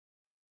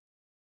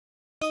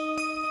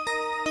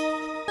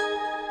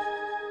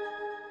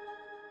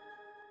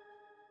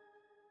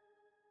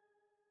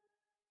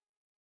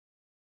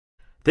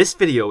This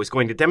video is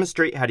going to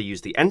demonstrate how to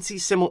use the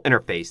NC-Simul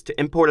interface to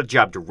import a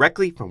job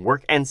directly from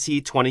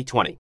WorkNC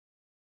 2020.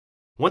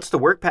 Once the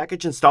work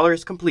package installer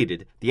is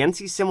completed, the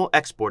NC-Simul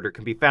exporter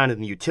can be found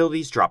in the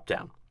Utilities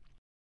dropdown.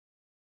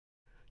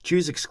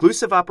 Choose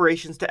Exclusive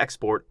Operations to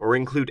export or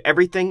include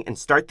everything and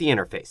start the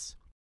interface.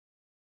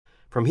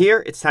 From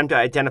here, it's time to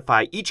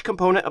identify each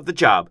component of the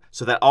job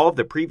so that all of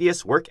the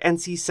previous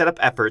WorkNC setup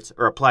efforts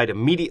are applied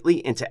immediately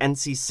into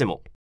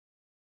NC-Simul.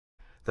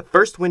 The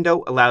first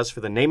window allows for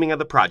the naming of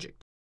the project.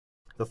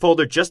 The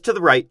folder just to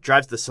the right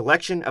drives the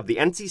selection of the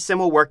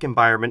NC-Simul work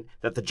environment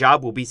that the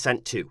job will be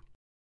sent to.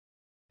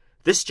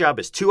 This job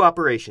has two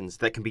operations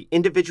that can be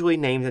individually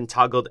named and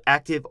toggled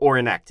active or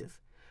inactive.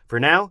 For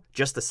now,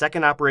 just the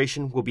second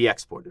operation will be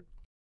exported.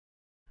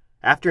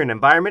 After an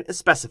environment is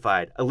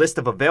specified, a list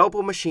of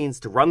available machines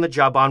to run the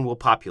job on will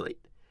populate.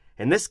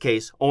 In this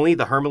case, only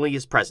the Hermele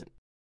is present.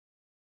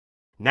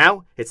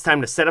 Now, it's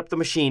time to set up the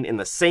machine in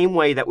the same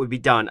way that would be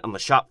done on the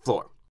shop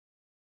floor.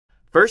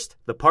 First,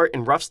 the part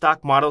and rough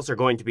stock models are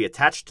going to be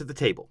attached to the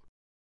table.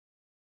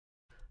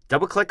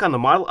 Double-click on the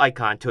model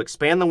icon to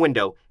expand the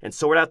window and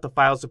sort out the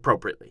files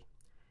appropriately.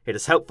 It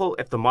is helpful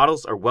if the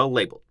models are well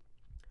labeled.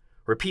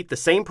 Repeat the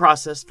same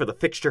process for the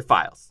fixture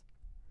files.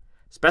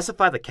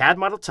 Specify the CAD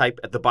model type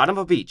at the bottom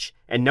of each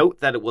and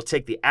note that it will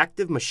take the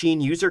active machine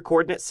user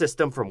coordinate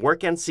system from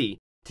WorkNC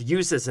to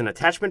use as an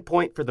attachment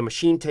point for the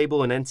machine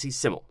table in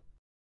NC-Simul.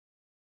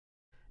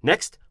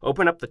 Next,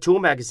 open up the tool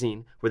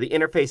magazine where the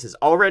interface has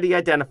already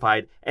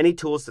identified any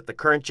tools that the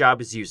current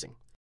job is using.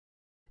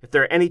 If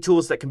there are any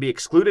tools that can be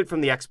excluded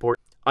from the export,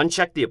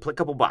 uncheck the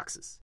applicable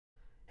boxes.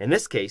 In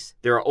this case,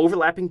 there are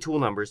overlapping tool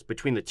numbers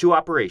between the two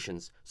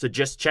operations, so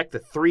just check the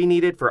 3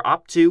 needed for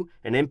Op2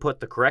 and input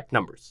the correct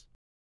numbers.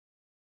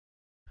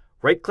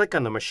 Right-click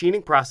on the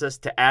machining process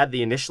to add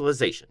the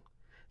initialization.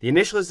 The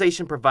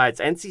initialization provides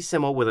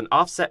NC-Simul with an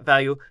offset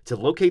value to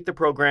locate the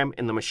program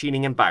in the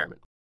machining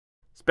environment.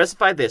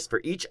 Specify this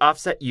for each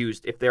offset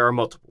used if there are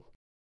multiple.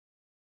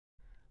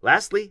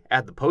 Lastly,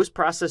 add the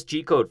post-process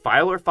G-code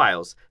file or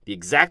files, the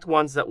exact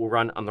ones that will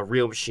run on the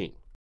real machine.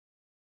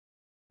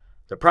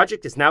 The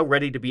project is now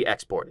ready to be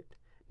exported.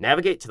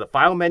 Navigate to the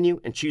File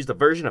menu and choose the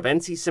version of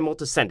NC-Simul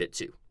to send it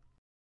to.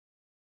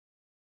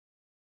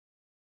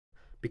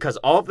 Because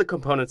all of the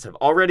components have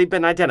already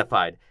been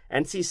identified,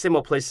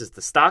 NC-Simul places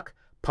the stock,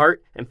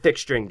 part, and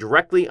fixturing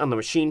directly on the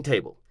machine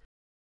table.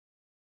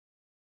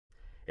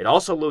 It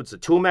also loads the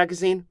tool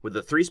magazine with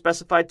the 3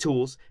 specified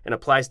tools and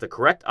applies the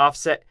correct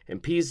offset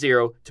and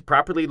P0 to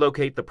properly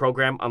locate the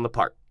program on the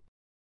part.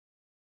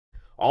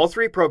 All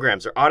 3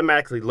 programs are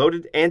automatically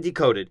loaded and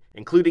decoded,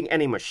 including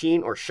any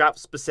machine or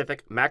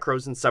shop-specific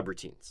macros and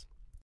subroutines.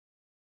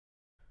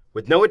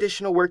 With no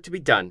additional work to be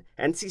done,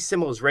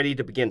 NC-Simul is ready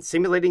to begin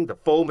simulating the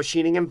full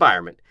machining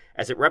environment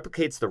as it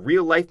replicates the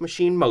real-life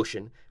machine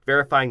motion,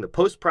 verifying the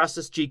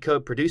post-process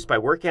G-code produced by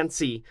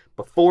WorkNC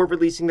before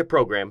releasing the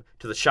program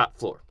to the shop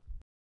floor.